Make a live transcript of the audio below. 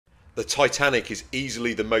the Titanic is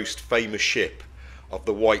easily the most famous ship of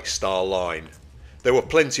the White Star Line. There were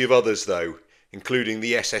plenty of others though, including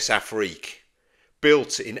the SS Afric.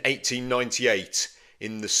 Built in 1898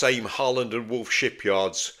 in the same Harland and Wolff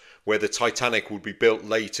shipyards where the Titanic would be built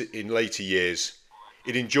in later years,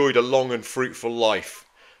 it enjoyed a long and fruitful life,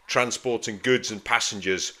 transporting goods and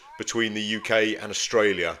passengers between the UK and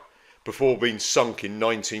Australia, before being sunk in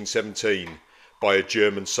 1917 by a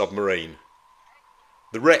German submarine.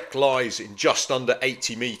 The wreck lies in just under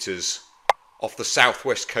 80 metres off the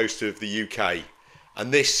southwest coast of the UK,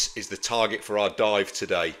 and this is the target for our dive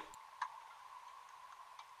today.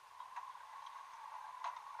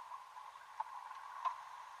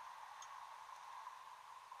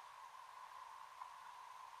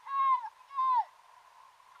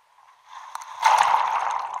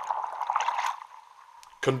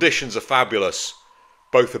 Conditions are fabulous,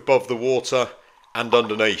 both above the water and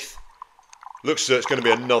underneath. Looks as though it's going to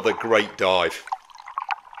be another great dive.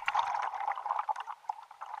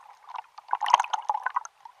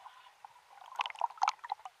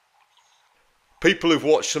 People who've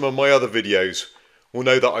watched some of my other videos will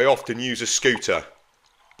know that I often use a scooter,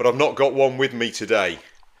 but I've not got one with me today,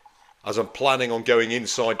 as I'm planning on going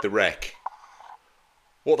inside the wreck.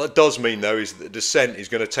 What that does mean though is that the descent is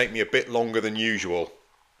going to take me a bit longer than usual.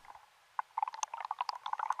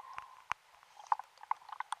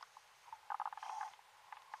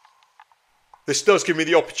 This does give me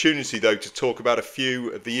the opportunity though to talk about a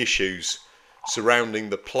few of the issues surrounding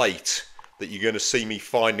the plate that you're going to see me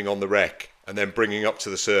finding on the wreck and then bringing up to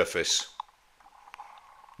the surface.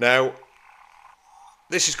 Now,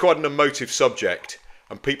 this is quite an emotive subject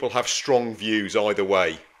and people have strong views either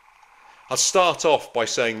way. I'll start off by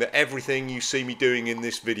saying that everything you see me doing in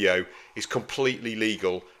this video is completely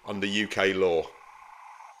legal under UK law.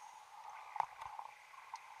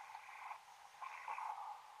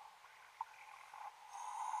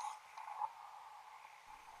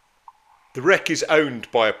 The wreck is owned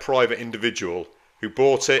by a private individual who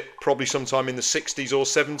bought it probably sometime in the 60s or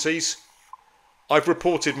 70s. I've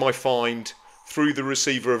reported my find through the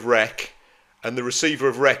receiver of wreck, and the receiver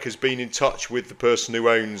of wreck has been in touch with the person who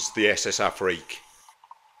owns the SS Afric.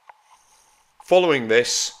 Following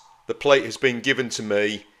this, the plate has been given to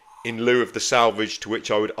me in lieu of the salvage to which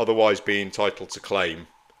I would otherwise be entitled to claim.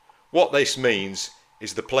 What this means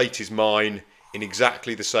is the plate is mine in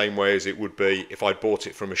exactly the same way as it would be if I'd bought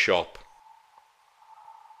it from a shop.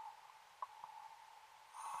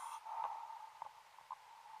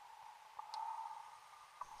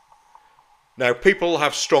 Now, people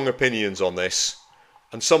have strong opinions on this,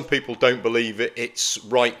 and some people don't believe it's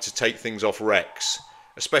right to take things off wrecks,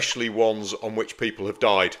 especially ones on which people have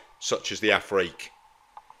died, such as the Afric.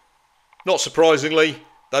 Not surprisingly,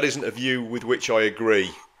 that isn't a view with which I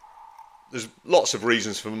agree. There's lots of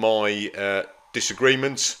reasons for my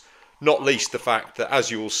disagreements, not least the fact that,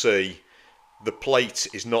 as you will see, the plate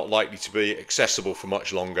is not likely to be accessible for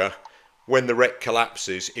much longer. When the wreck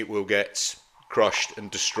collapses, it will get crushed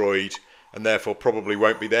and destroyed, and therefore probably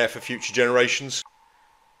won't be there for future generations.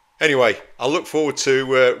 Anyway, I'll look forward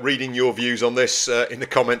to reading your views on this in the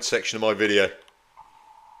comments section of my video.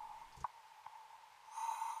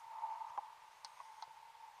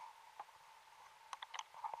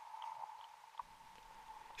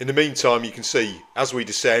 In the meantime, you can see as we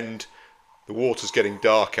descend, the water's getting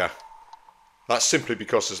darker. That's simply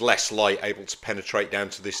because there's less light able to penetrate down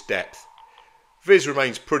to this depth. Viz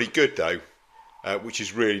remains pretty good though, which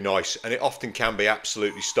is really nice, and it often can be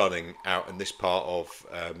absolutely stunning out in this part of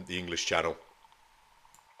the English Channel.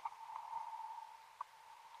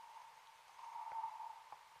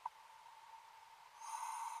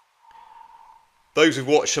 Those who've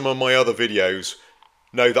watched some of my other videos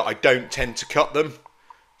know that I don't tend to cut them,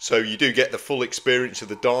 so you do get the full experience of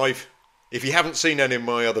the dive. If you haven't seen any of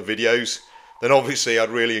my other videos, then obviously I'd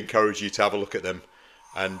really encourage you to have a look at them,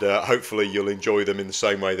 and hopefully you'll enjoy them in the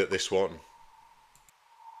same way that this one.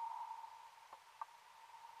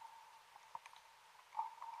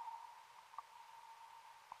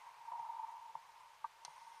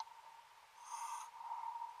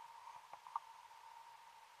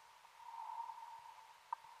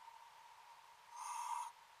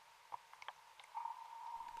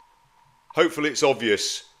 Hopefully it's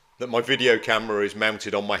obvious that my video camera is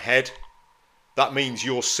mounted on my head. That means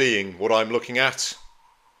you're seeing what I'm looking at.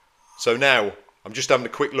 So now I'm just having a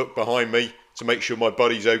quick look behind me to make sure my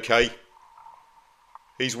buddy's okay.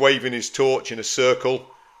 He's waving his torch in a circle,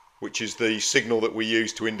 which is the signal that we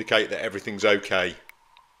use to indicate that everything's okay.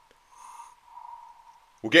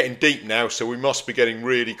 We're getting deep now, so we must be getting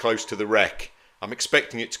really close to the wreck. I'm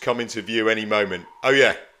expecting it to come into view any moment. Oh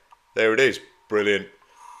yeah, there it is. Brilliant.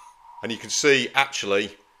 And you can see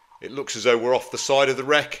actually it looks as though we're off the side of the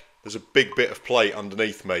wreck. There's a big bit of plate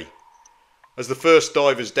underneath me. As the first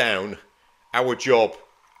divers down, our job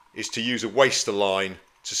is to use a waster line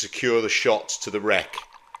to secure the shot to the wreck.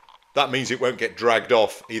 That means it won't get dragged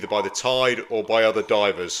off either by the tide or by other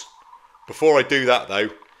divers. Before I do that though,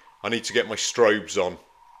 I need to get my strobes on.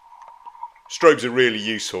 Strobes are really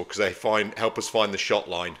useful because they help us find the shot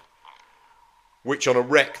line, which on a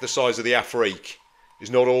wreck the size of the Afric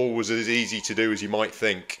is not always as easy to do as you might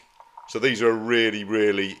think. So these are a really,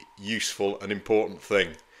 really useful and important thing.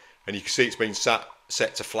 And you can see it's been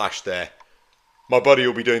set to flash there. My buddy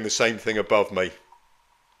will be doing the same thing above me.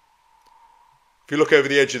 If you look over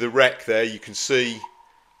the edge of the wreck there, you can see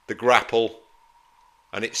the grapple,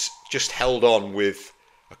 and it's just held on with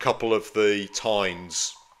a couple of the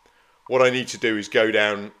tines. What I need to do is go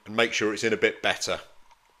down and make sure it's in a bit better.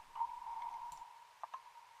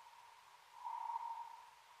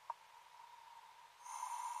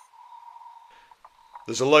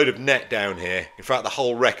 There's a load of net down here. In fact, the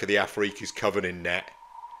whole wreck of the Afric is covered in net.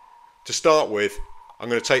 To start with, I'm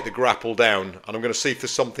going to take the grapple down and I'm going to see if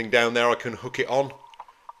there's something down there I can hook it on.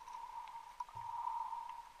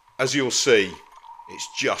 As you'll see, it's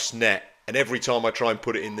just net, and every time I try and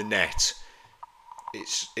put it in the net,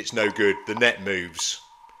 it's no good. The net moves,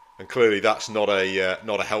 and clearly that's not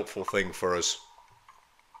a helpful thing for us.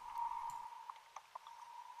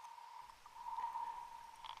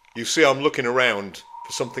 You see, I'm looking around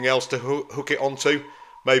for something else to hook it onto,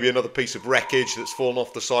 maybe another piece of wreckage that's fallen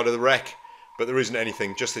off the side of the wreck, but there isn't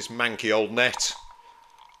anything, just this manky old net.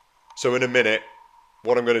 So in a minute,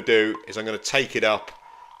 what I'm going to do is I'm going to take it up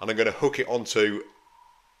and I'm going to hook it onto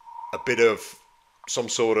a bit of some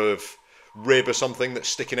sort of rib or something that's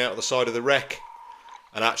sticking out of the side of the wreck,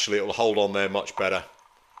 and actually it will hold on there much better.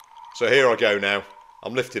 So here I go now.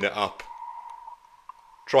 I'm lifting it up,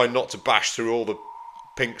 trying not to bash through all the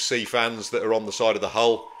pink sea fans that are on the side of the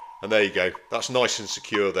hull, and there you go, that's nice and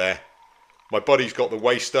secure there. My buddy's got the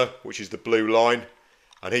waster, which is the blue line,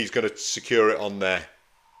 and he's going to secure it on there.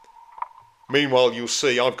 Meanwhile, you'll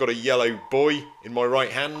see I've got a yellow buoy in my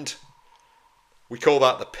right hand. We call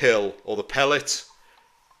that the pill or the pellet.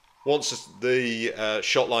 Once the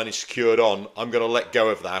shot line is secured on, I'm going to let go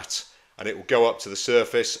of that, and it will go up to the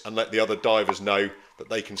surface and let the other divers know that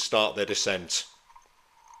they can start their descent.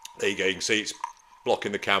 There you go, you can see it's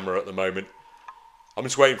blocking the camera at the moment. I'm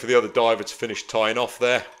just waiting for the other diver to finish tying off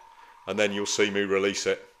there, and then you'll see me release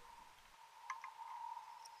it.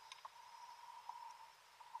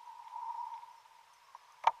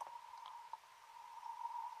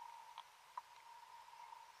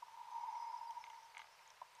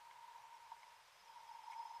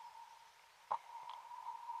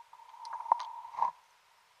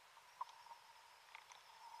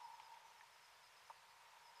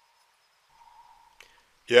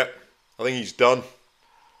 Yep, I think he's done.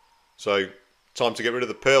 So, time to get rid of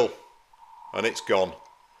the pill. And it's gone.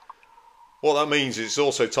 What that means is it's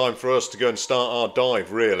also time for us to go and start our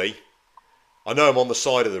dive, really. I know I'm on the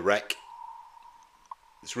side of the wreck.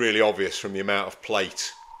 It's really obvious from the amount of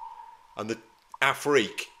plate. And the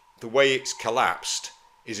Afric, the way it's collapsed,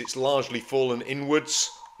 is it's largely fallen inwards.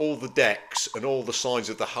 All the decks and all the sides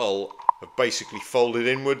of the hull have basically folded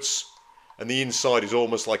inwards. And the inside is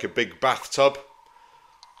almost like a big bathtub.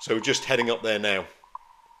 So we're just heading up there now.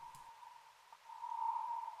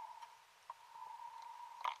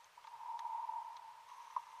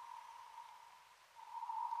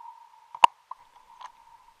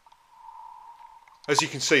 As you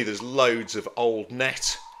can see, there's loads of old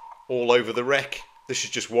net all over the wreck. This is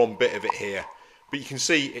just one bit of it here. But you can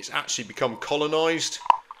see it's actually become colonised.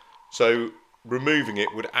 So removing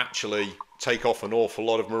it would actually take off an awful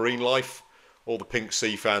lot of marine life. All the pink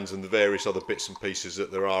sea fans and the various other bits and pieces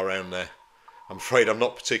that there are around there. I'm afraid I'm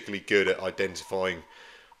not particularly good at identifying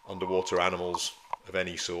underwater animals of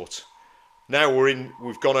any sort. Now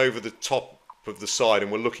we've gone over the top of the side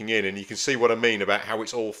and we're looking in, and you can see what I mean about how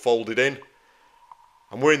it's all folded in.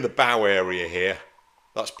 And we're in the bow area here.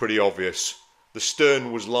 That's pretty obvious. The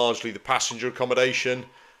stern was largely the passenger accommodation.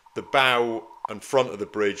 The bow and front of the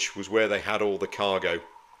bridge was where they had all the cargo.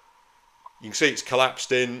 You can see it's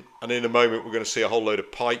collapsed in, and in a moment we're going to see a whole load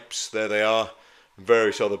of pipes. There they are, and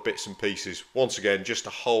various other bits and pieces. Once again, just a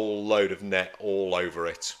whole load of net all over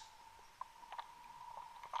it.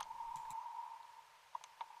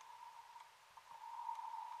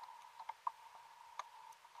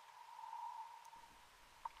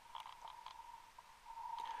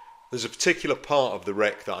 There's a particular part of the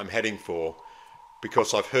wreck that I'm heading for,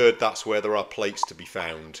 because I've heard that's where there are plates to be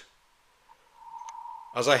found.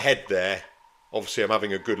 As I head there, obviously I'm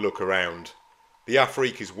having a good look around. The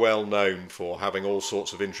Afric is well known for having all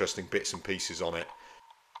sorts of interesting bits and pieces on it.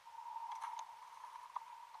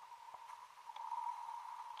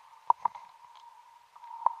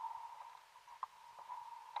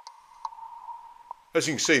 As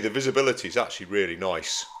you can see, the visibility is actually really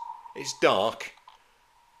nice. It's dark,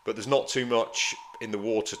 but there's not too much in the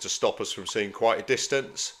water to stop us from seeing quite a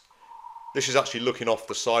distance. This is actually looking off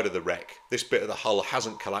the side of the wreck. This bit of the hull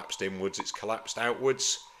hasn't collapsed inwards, it's collapsed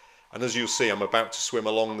outwards. And as you'll see, I'm about to swim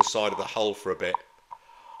along the side of the hull for a bit.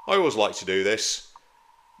 I always like to do this.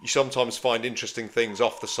 You sometimes find interesting things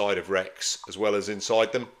off the side of wrecks as well as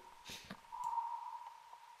inside them.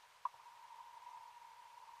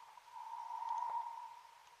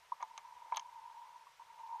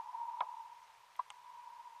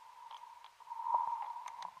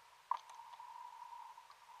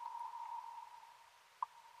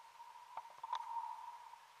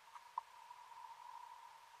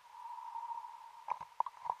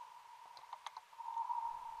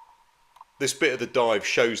 This bit of the dive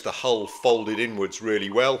shows the hull folded inwards really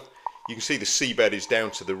well. You can see the seabed is down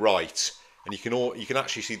to the right, and you can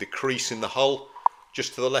actually see the crease in the hull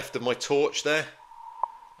just to the left of my torch there.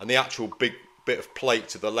 And the actual big bit of plate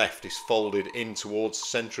to the left is folded in towards the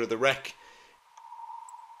centre of the wreck.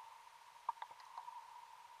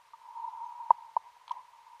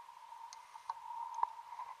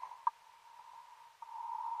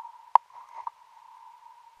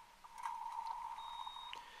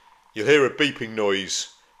 You'll hear a beeping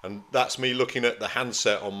noise, and that's me looking at the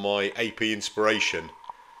handset on my AP Inspiration.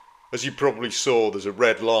 As you probably saw, there's a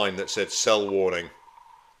red line that said cell warning.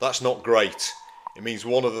 That's not great. It means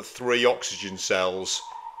one of the 3 oxygen cells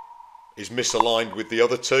is misaligned with the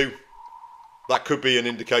other 2. That could be an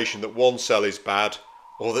indication that 1 cell is bad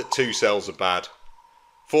or that 2 cells are bad.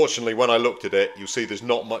 Fortunately, when I looked at it, you'll see there's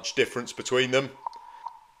not much difference between them.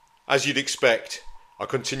 As you'd expect, I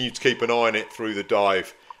continued to keep an eye on it through the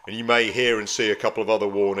dive, and you may hear and see a couple of other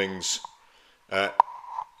warnings over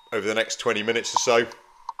the next 20 minutes or so,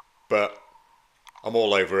 but I'm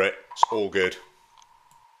all over it. It's all good.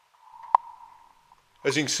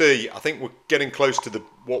 As you can see, I think we're getting close to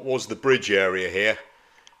what was the bridge area here,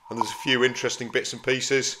 and there's a few interesting bits and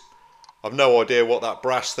pieces. I've no idea what that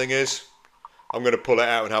brass thing is. I'm going to pull it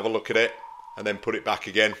out and have a look at it and then put it back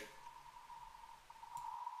again.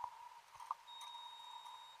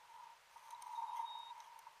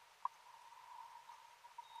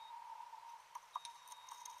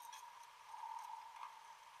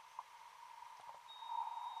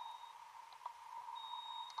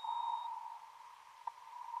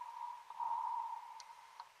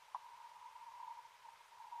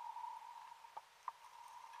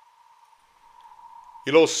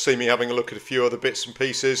 You'll also see me having a look at a few other bits and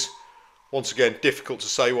pieces. Once again, difficult to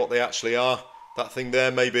say what they actually are. That thing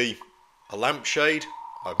there may be a lampshade.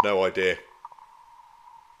 I have no idea.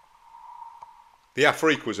 The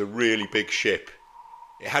Afric was a really big ship.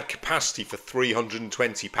 It had capacity for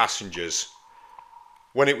 320 passengers.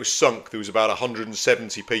 When it was sunk, there was about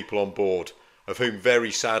 170 people on board, of whom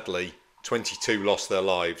very sadly 22 lost their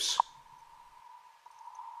lives.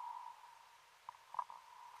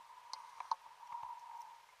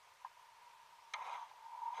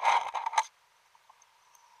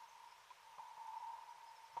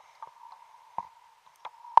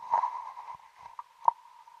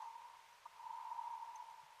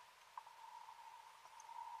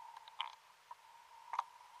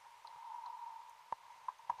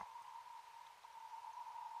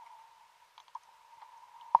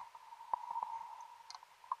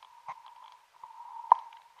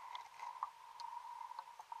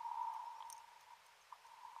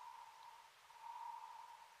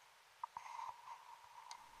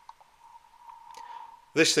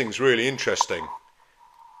 This thing's really interesting.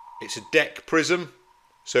 It's a deck prism,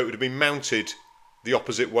 so it would have been mounted the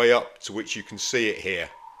opposite way up to which you can see it here.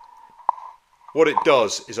 What it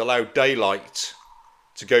does is allow daylight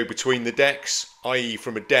to go between the decks, i.e.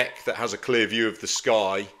 from a deck that has a clear view of the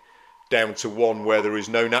sky down to one where there is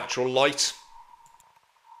no natural light.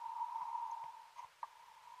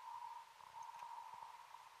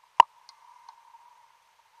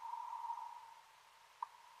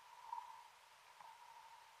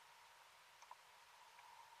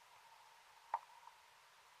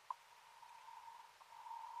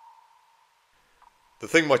 The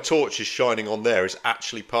thing my torch is shining on there is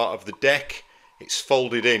actually part of the deck. It's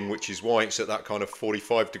folded in, which is why it's at that kind of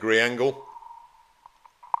 45-degree angle.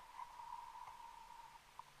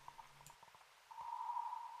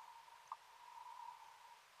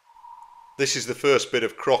 This is the first bit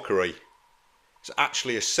of crockery. It's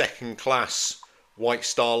actually a second-class White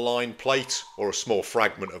Star Line plate, or a small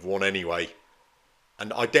fragment of one anyway.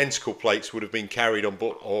 and identical plates would have been carried on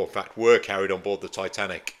board, or in fact were carried on board the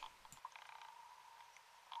Titanic.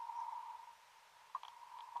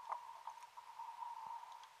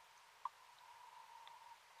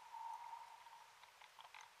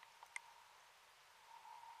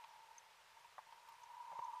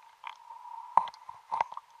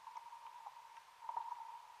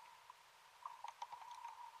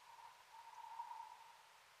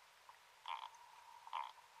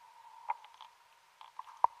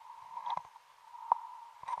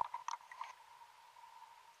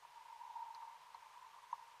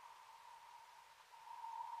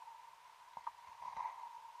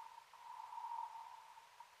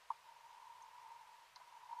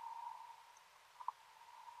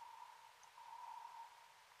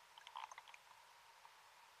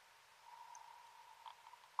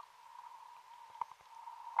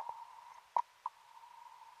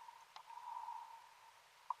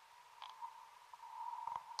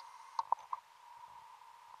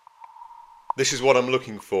 This is what I'm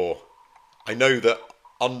looking for. I know that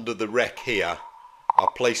under the wreck here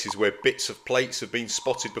are places where bits of plates have been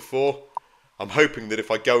spotted before. I'm hoping that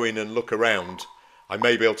if I go in and look around, I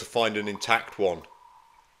may be able to find an intact one.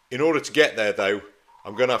 In order to get there though,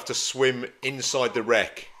 I'm going to have to swim inside the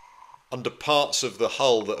wreck, under parts of the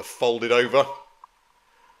hull that have folded over.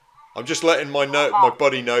 I'm just letting my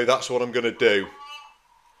buddy know that's what I'm going to do.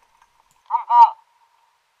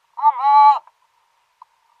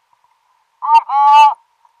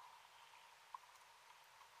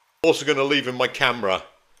 I'm also going to leave him my camera.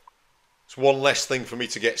 It's one less thing for me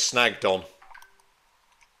to get snagged on.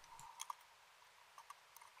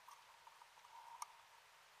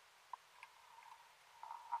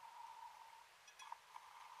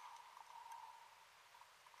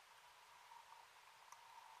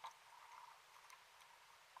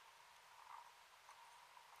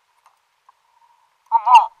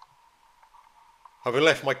 Having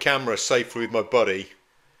left my camera safely with my buddy,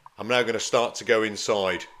 I'm now going to start to go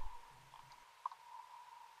inside.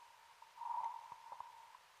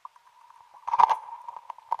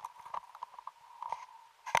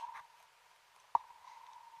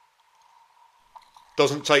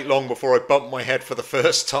 Doesn't take long before I bump my head for the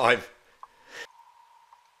first time.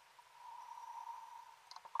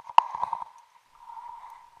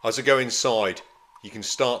 As I go inside, you can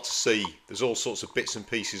start to see there's all sorts of bits and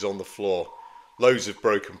pieces on the floor. Loads of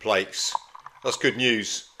broken plates. That's good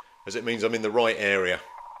news, as it means I'm in the right area.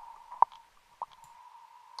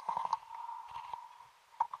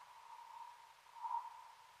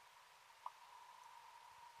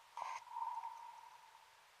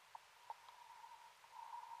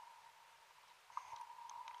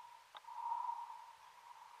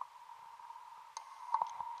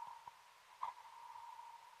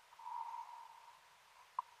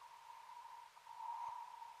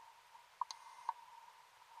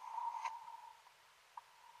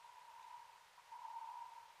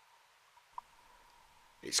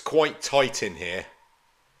 It's quite tight in here,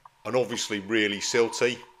 and obviously really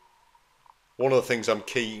silty. One of the things I'm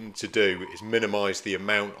keen to do is minimise the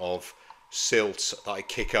amount of silt that I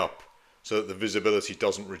kick up so that the visibility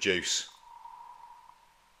doesn't reduce.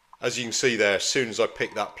 As you can see there, as soon as I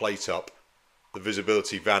pick that plate up, the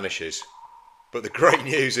visibility vanishes. But the great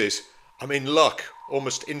news is I'm in luck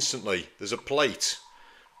almost instantly. There's a plate,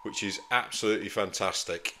 which is absolutely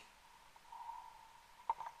fantastic.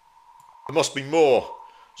 There must be more.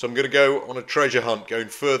 So I'm going to go on a treasure hunt, going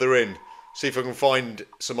further in, see if I can find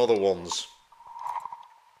some other ones.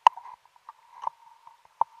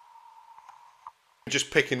 Just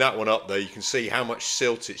picking that one up there, you can see how much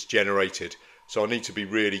silt it's generated, so I need to be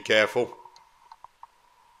really careful.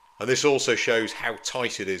 And this also shows how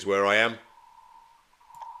tight it is where I am.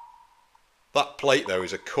 That plate though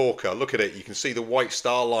is a corker. Look at it, you can see the white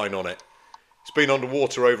star line on it. It's been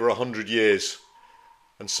underwater over 100 years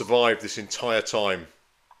and survived this entire time.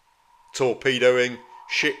 Torpedoing,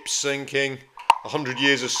 ships sinking, 100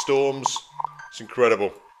 years of storms. It's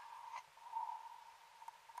incredible.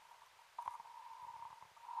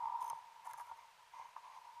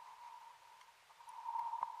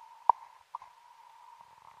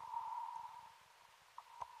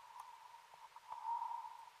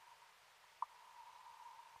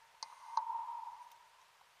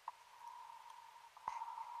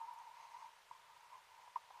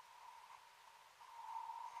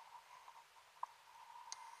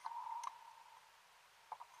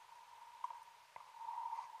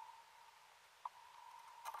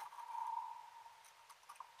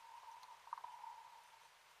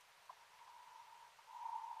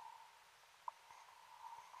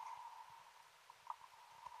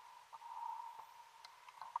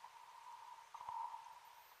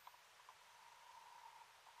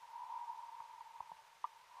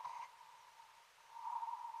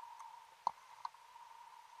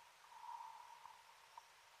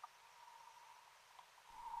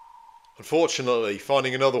 Unfortunately,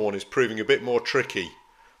 finding another one is proving a bit more tricky.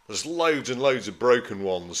 There's loads and loads of broken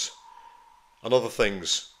ones and other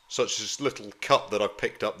things, such as this little cup that I've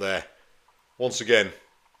picked up there. Once again,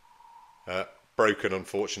 broken,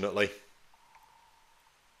 unfortunately.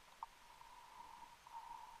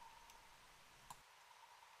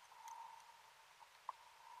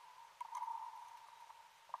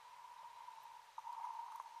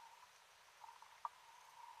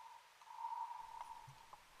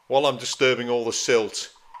 While I'm disturbing all the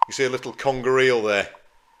silt, you see a little conger eel there,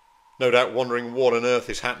 no doubt wondering what on earth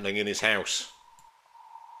is happening in his house.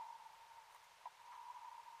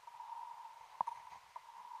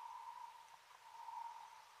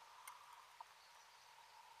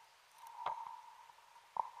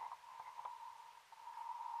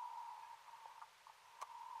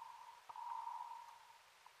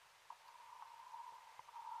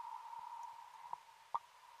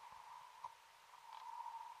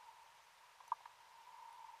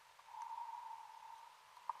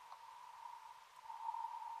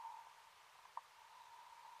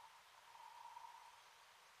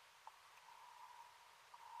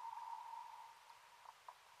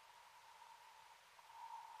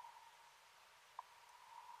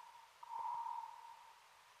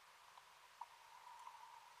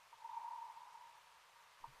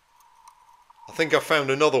 I think I've found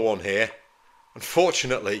another one here.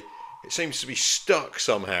 Unfortunately, it seems to be stuck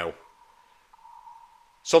somehow.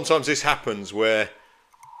 Sometimes this happens where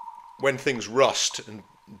when things rust and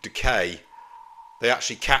decay, they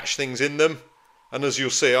actually catch things in them. And as you'll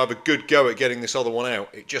see, I have a good go at getting this other one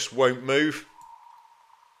out. It just won't move.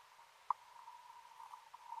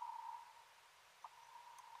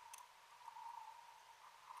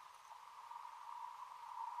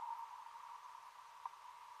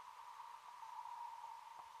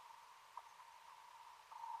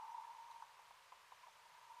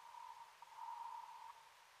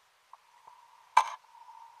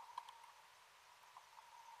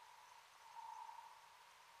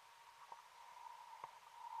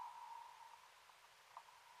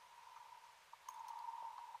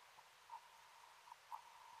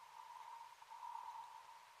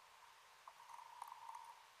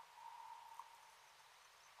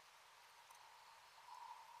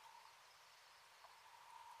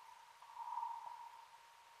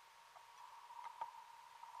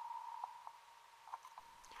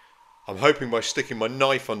 I'm hoping by sticking my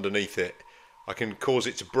knife underneath it, I can cause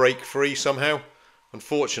it to break free somehow.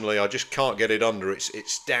 Unfortunately, I just can't get it under.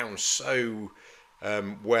 It's down so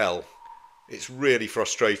well. It's really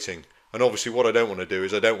frustrating. And obviously what I don't want to do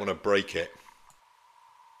is I don't want to break it.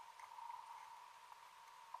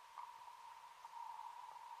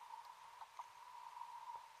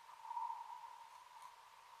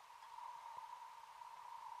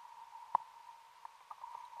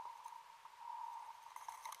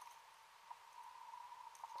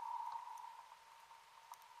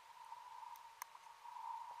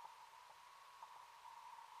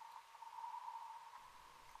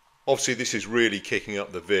 Obviously this is really kicking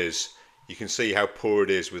up the viz. You can see how poor it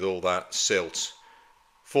is with all that silt.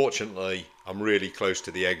 Fortunately, I'm really close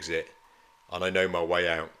to the exit and I know my way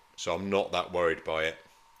out, so I'm not that worried by it.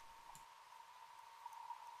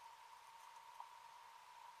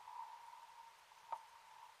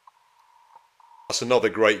 That's another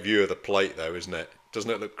great view of the plate though, isn't it?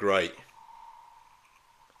 Doesn't it look great?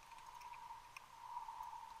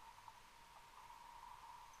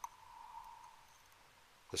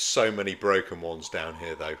 There's so many broken ones down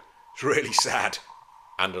here though. It's really sad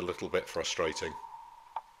and a little bit frustrating.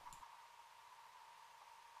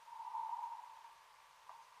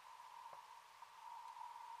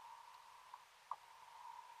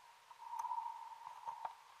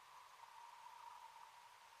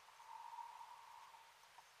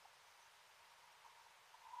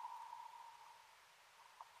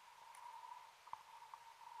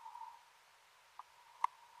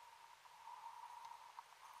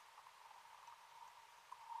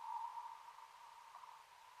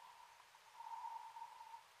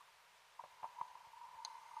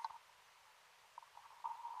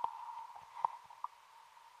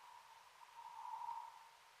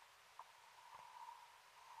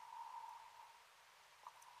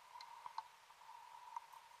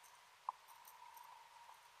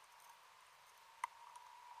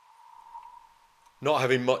 Not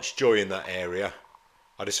having much joy in that area,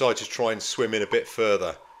 I decided to try and swim in a bit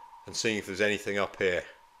further and see if there's anything up here.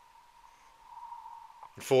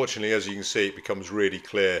 Unfortunately, as you can see, it becomes really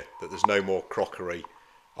clear that there's no more crockery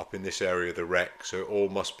up in this area of the wreck, so it all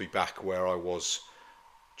must be back where I was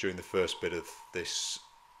during the first bit of this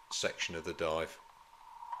section of the dive.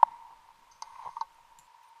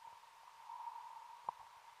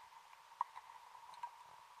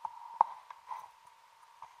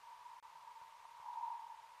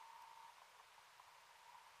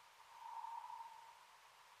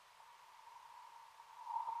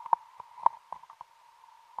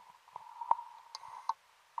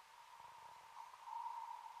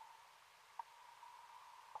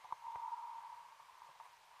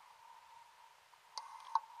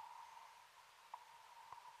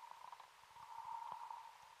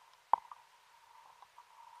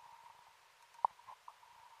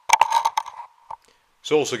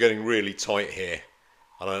 It's also getting really tight here,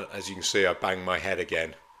 and as you can see, I bang my head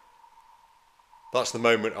again. That's the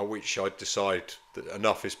moment at which I decide that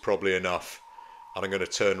enough is probably enough, and I'm going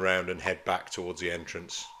to turn around and head back towards the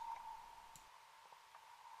entrance.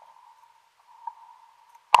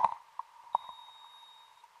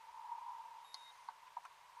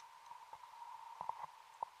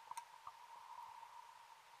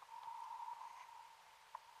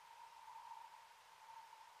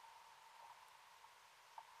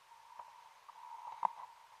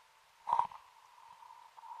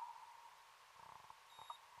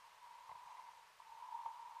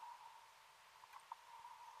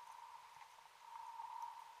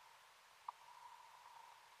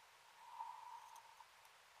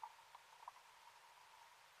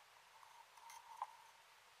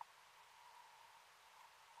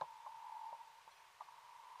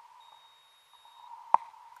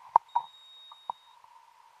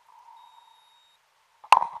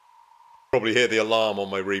 Probably hear the alarm on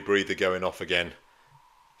my rebreather going off again.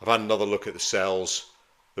 I've had another look at the cells.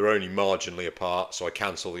 They're only marginally apart, so I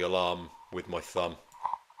cancel the alarm with my thumb.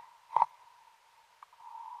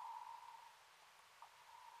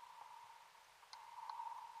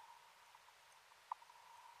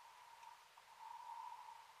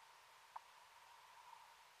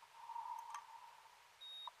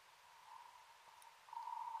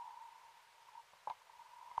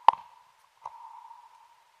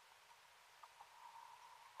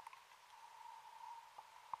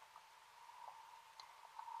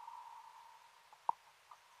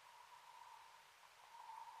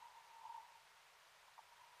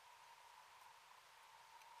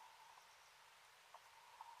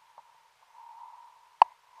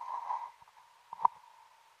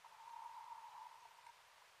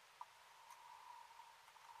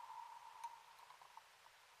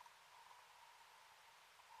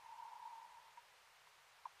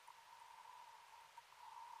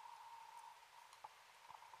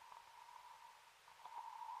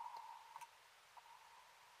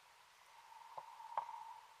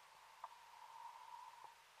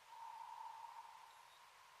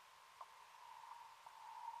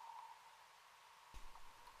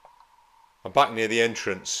 I'm back near the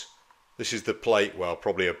entrance. This is the plate, well,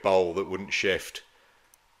 probably a bowl that wouldn't shift.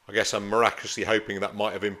 I guess I'm miraculously hoping that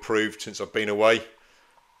might have improved since I've been away.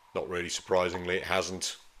 Not really surprisingly, it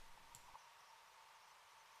hasn't.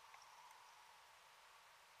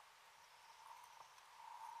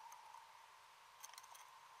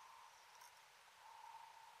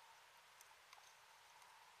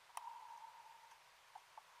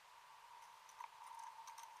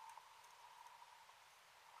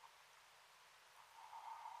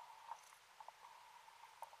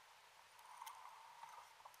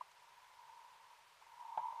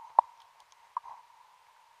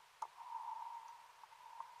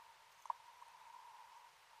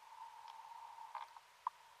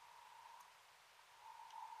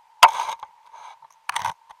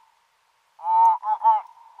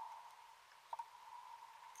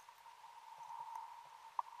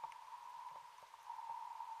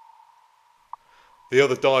 The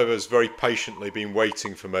other diver's very patiently been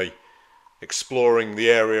waiting for me, exploring the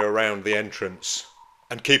area around the entrance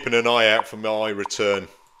and keeping an eye out for my return.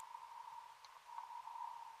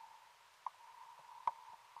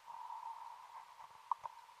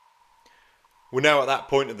 We're now at that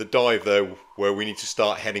point of the dive though where we need to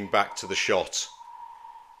start heading back to the shot.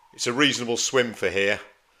 It's a reasonable swim for here,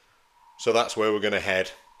 so that's where we're going to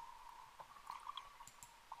head.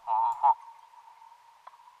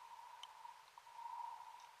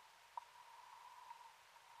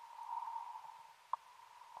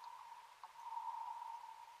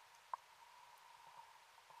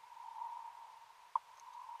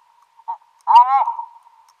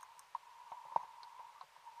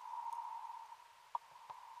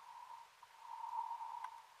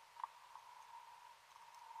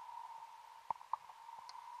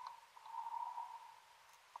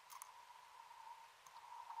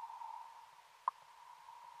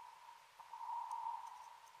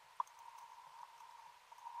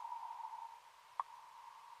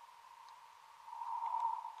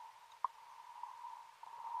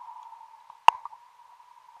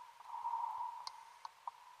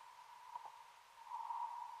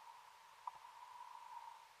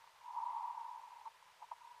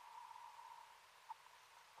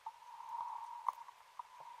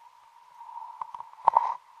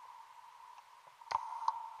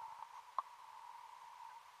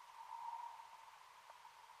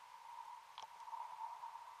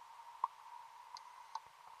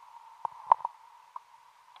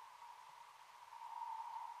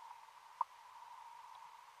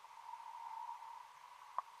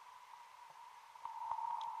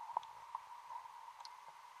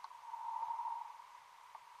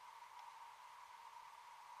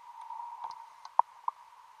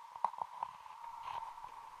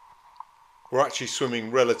 We're actually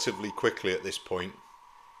swimming relatively quickly at this point.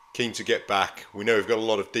 Keen to get back. We know we've got a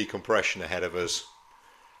lot of decompression ahead of us.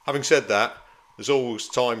 Having said that, there's always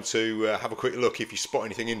time to have a quick look if you spot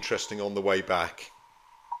anything interesting on the way back.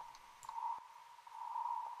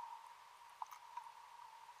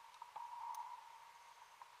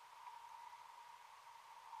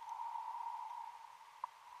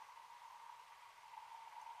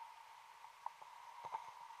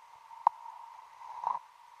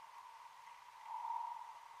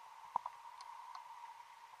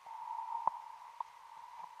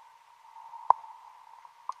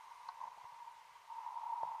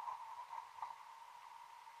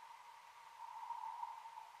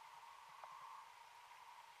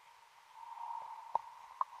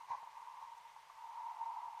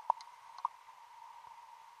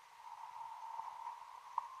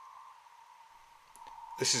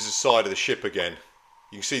 This is the side of the ship again.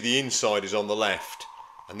 You can see the inside is on the left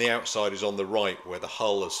and the outside is on the right where the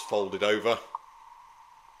hull has folded over.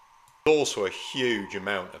 There's also a huge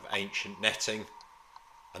amount of ancient netting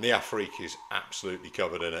and the Afric is absolutely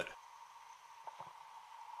covered in it.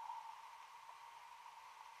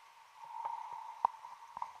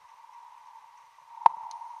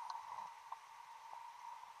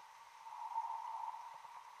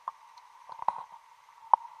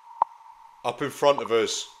 Up in front of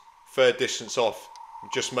us, fair distance off, we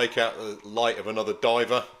just make out the light of another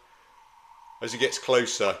diver. As he gets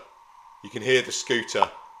closer, you can hear the scooter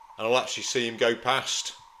and I'll actually see him go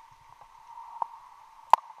past.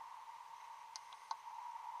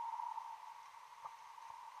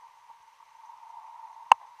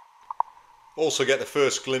 Also get the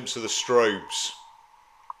first glimpse of the strobes.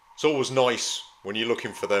 It's always nice when you're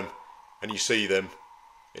looking for them and you see them.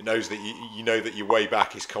 It knows that you know that your way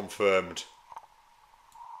back is confirmed.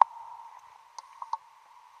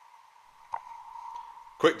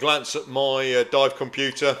 Quick glance at my dive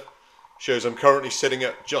computer shows I'm currently sitting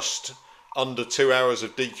at just under 2 hours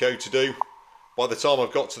of deco to do. By the time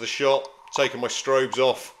I've got to the shot, taken my strobes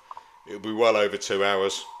off, it'll be well over 2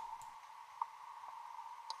 hours.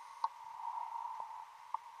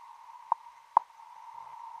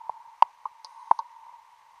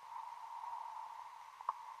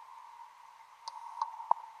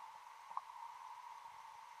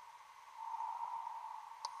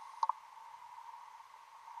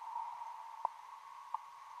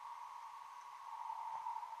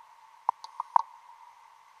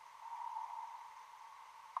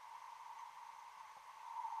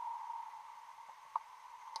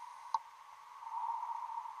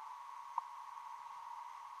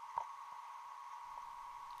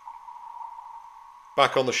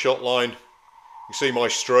 Back on the shot line, you see my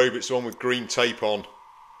strobe, it's the one with green tape on.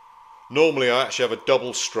 Normally I actually have a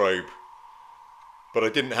double strobe, but I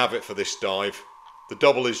didn't have it for this dive. The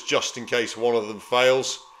double is just in case one of them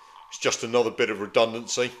fails, it's just another bit of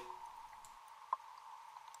redundancy.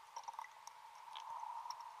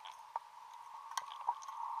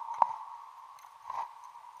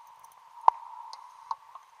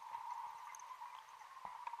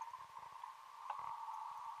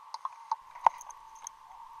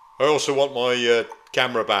 I also want my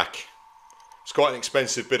camera back. It's quite an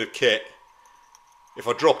expensive bit of kit. If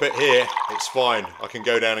I drop it here, it's fine. I can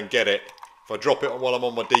go down and get it. If I drop it while I'm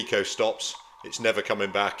on my deco stops, it's never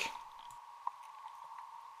coming back.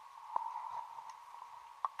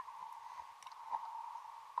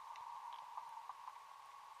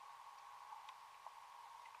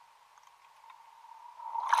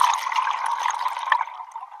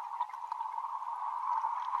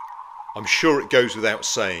 I'm sure it goes without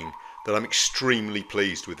saying that I'm extremely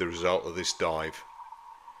pleased with the result of this dive.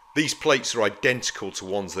 These plates are identical to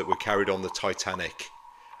ones that were carried on the Titanic,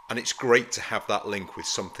 and it's great to have that link with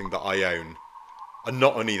something that I own, and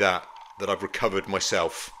not only that I've recovered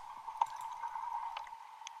myself.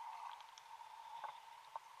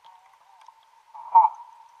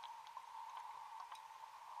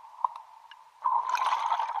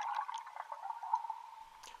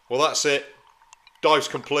 Well, that's it. Dive's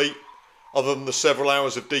complete. Other than the several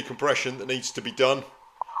hours of decompression that needs to be done.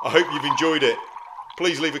 I hope you've enjoyed it.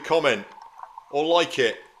 Please leave a comment, or like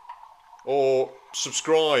it, or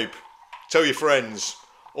subscribe, tell your friends.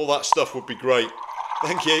 All that stuff would be great.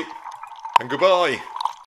 Thank you, and goodbye.